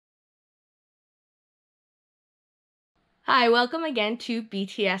Hi, welcome again to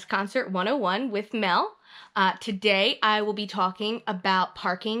BTS Concert 101 with Mel. Today I will be talking about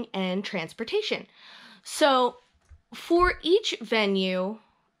parking and transportation. So, for each venue,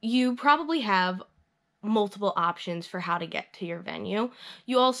 you probably have multiple options for how to get to your venue.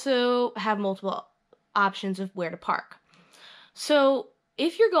 You also have multiple options of where to park. So,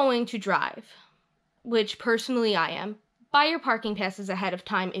 if you're going to drive, which personally I am, buy your parking passes ahead of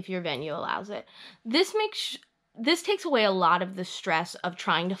time if your venue allows it. This takes away a lot of the stress of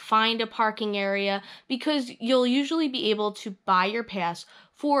trying to find a parking area because you'll usually be able to buy your pass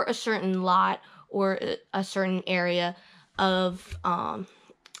for a certain lot or a certain area of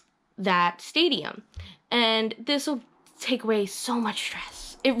that stadium. And this will take away so much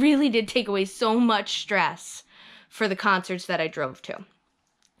stress. It really did take away so much stress for the concerts that I drove to.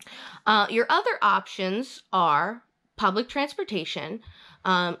 Your other options are public transportation.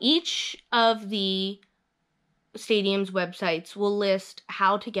 Each of the stadium's websites will list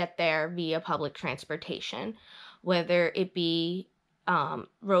how to get there via public transportation, whether it be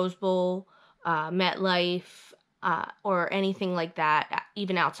Rose Bowl, MetLife, or anything like that,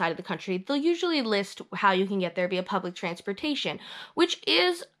 even outside of the country. They'll usually list how you can get there via public transportation, which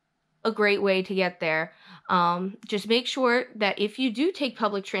is a great way to get there. Just make sure that if you do take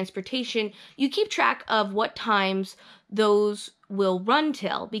public transportation, you keep track of what times those will run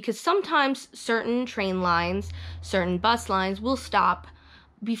till, because sometimes certain train lines, certain bus lines will stop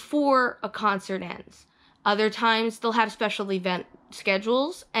before a concert ends. Other times they'll have special event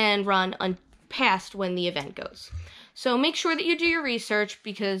schedules and run past when the event goes. So make sure that you do your research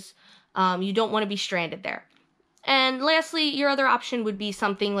because you don't want to be stranded there. And lastly, your other option would be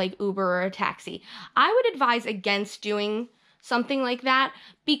something like Uber or a taxi. I would advise against doing something like that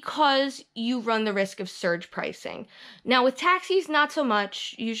because you run the risk of surge pricing. Now with taxis, not so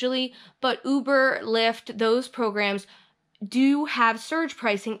much usually, but Uber, Lyft, those programs do have surge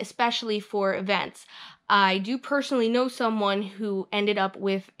pricing, especially for events. I do personally know someone who ended up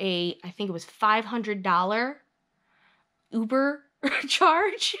with I think it was $500 Uber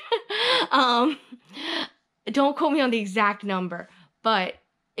charge. Don't quote me on the exact number, but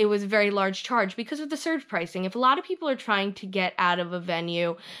it was a very large charge because of the surge pricing. If a lot of people are trying to get out of a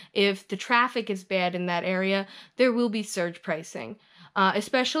venue, if the traffic is bad in that area, there will be surge pricing,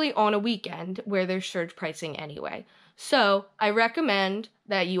 especially on a weekend where there's surge pricing anyway. So I recommend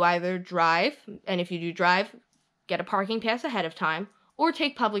that you either drive, and if you do drive, get a parking pass ahead of time, or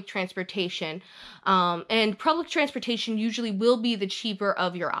take public transportation. And public transportation usually will be the cheaper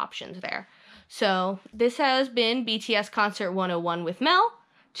of your options there. So this has been BTS Concert 101 with Mel.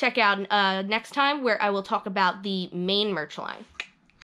 Check out next time where I will talk about the main merch line.